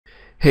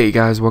Hey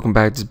guys, welcome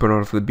back. This is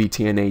Bernardo for the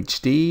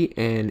BTNHD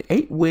and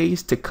 8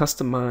 ways to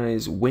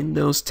customize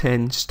Windows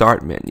 10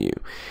 start menu.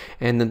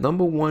 And the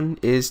number one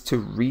is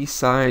to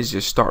resize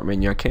your start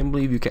menu. I can't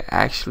believe you can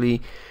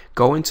actually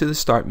go into the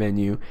start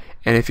menu,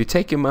 and if you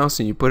take your mouse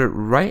and you put it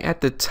right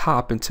at the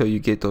top until you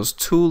get those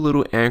two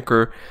little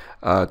anchor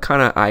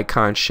kind of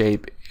icon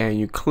shape, and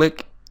you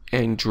click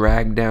and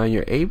drag down,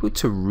 you're able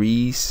to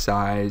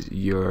resize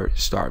your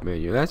start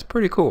menu. That's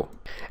pretty cool.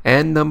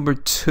 And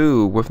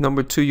with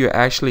number two, you're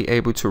actually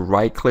able to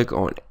right click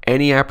on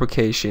any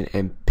application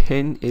and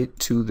pin it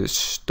to the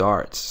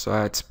start. So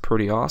that's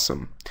pretty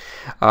awesome.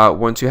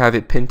 Once you have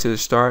it pinned to the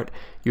start,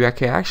 you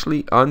can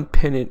actually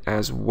unpin it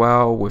as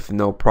well with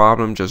no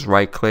problem. Just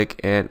right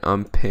click and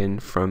unpin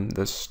from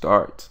the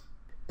start.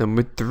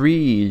 Number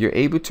three, you're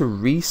able to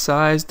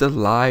resize the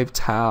live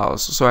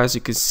tiles. So as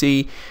you can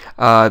see,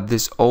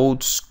 this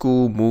old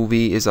school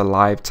movie is a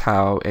live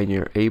tile, and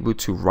you're able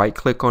to right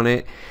click on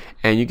it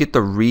and you get the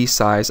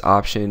resize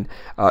option.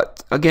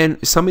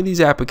 Again, some of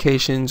these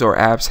applications or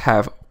apps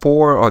have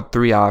 4 or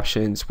 3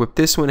 options. With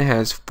this one, it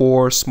has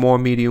 4: small,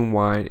 medium,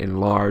 wide, and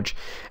large,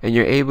 and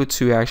you're able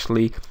to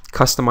actually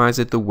customize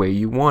it the way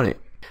you want it.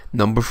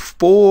 Number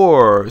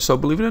 4, so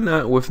believe it or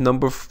not, with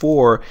number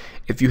 4,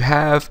 if you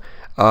have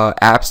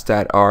apps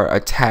that are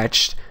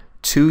attached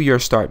to your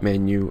start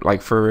menu,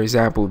 like for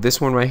example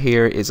this one right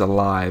here is a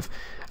live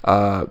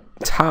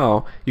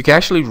tile, you can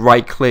actually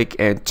right click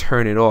and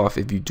turn it off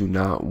if you do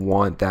not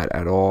want that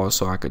at all.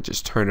 So I could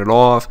just turn it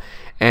off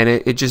and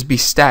it just be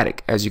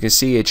static. As you can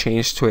see, it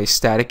changed to a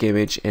static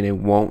image and it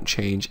won't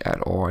change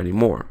at all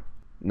anymore.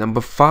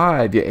 Number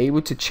 5, you're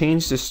able to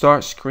change the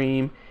start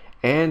screen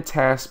and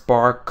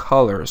taskbar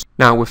colors.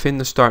 Now within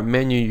the start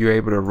menu, you're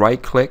able to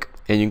right click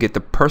and you get the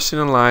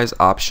personalize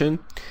option,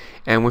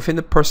 and within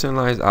the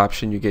personalized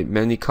option you get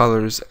many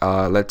colors.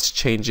 Let's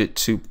change it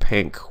to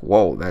pink.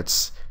 Whoa,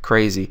 that's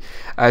crazy.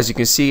 As you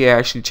can see, it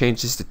actually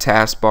changes the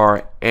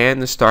taskbar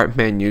and the start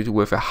menu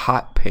with a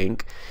hot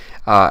pink.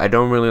 I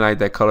don't really like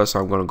that color, so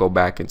I'm going to go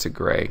back into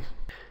gray.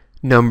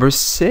 Number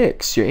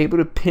 6, you're able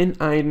to pin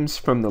items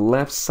from the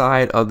left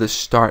side of the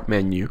start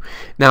menu.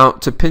 Now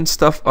to pin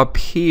stuff up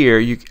here,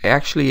 you're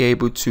actually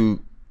able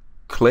to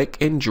click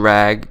and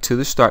drag to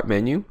the start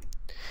menu,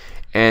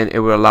 and it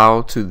will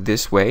allow to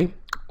this way,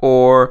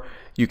 or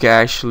you can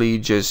actually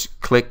just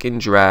click and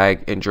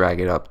drag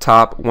it up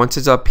top. Once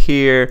it's up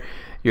here,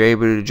 you're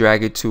able to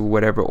drag it to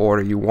whatever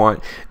order you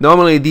want.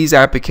 Normally these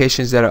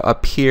applications that are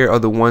up here are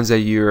the ones that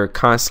you're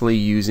constantly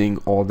using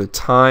all the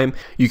time.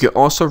 You can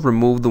also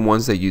remove the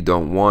ones that you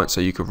don't want,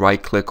 so you can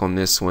right click on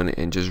this one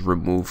and just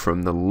remove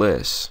from the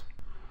list.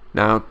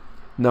 Now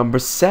number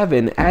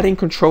 7, adding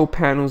control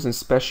panels and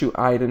special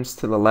items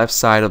to the left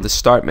side of the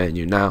start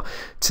menu. Now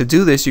to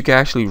do this, you can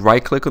actually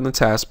right click on the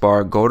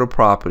taskbar, go to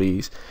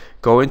properties,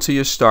 go into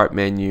your start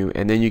menu,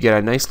 and then you get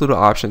a nice little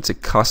option to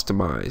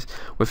customize.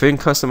 Within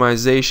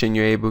customization,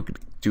 you're able to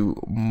do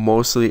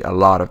mostly a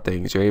lot of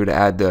things. You're able to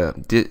add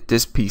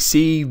this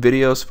PC,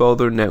 videos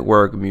folder,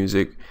 network,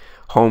 music,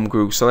 home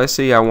group. So let's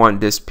say I want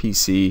this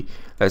PC.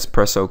 Let's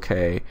press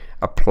OK,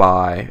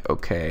 apply,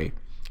 OK,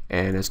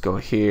 and let's go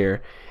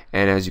here.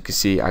 And as you can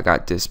see, I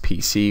got this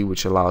PC,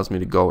 which allows me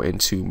to go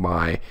into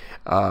my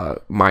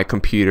my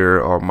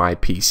computer or my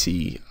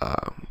PC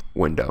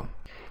window.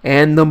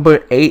 And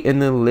number 8 in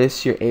the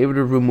list, you're able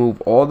to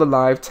remove all the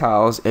live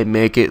tiles and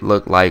make it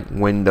look like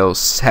Windows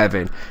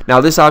 7.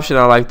 Now this option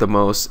I like the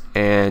most,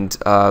 and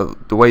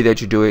the way that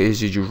you do it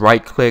is you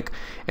right click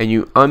and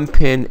you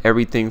unpin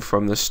everything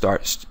from the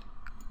start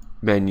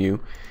menu,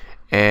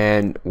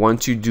 and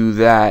once you do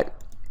that,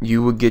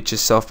 you will get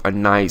yourself a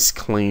nice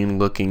clean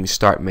looking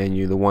start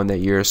menu, the one that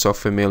you're so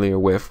familiar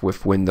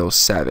with Windows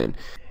 7.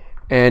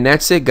 And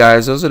that's it,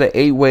 guys. Those are the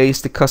 8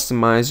 ways to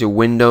customize your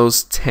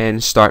Windows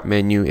 10 start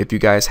menu. If you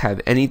guys have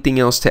anything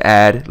else to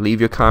add, leave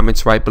your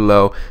comments right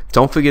below.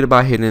 Don't forget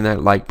about hitting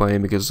that like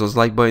button, because those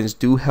like buttons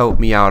do help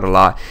me out a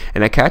lot.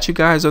 And I catch you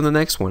guys on the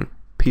next one.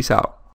 Peace out.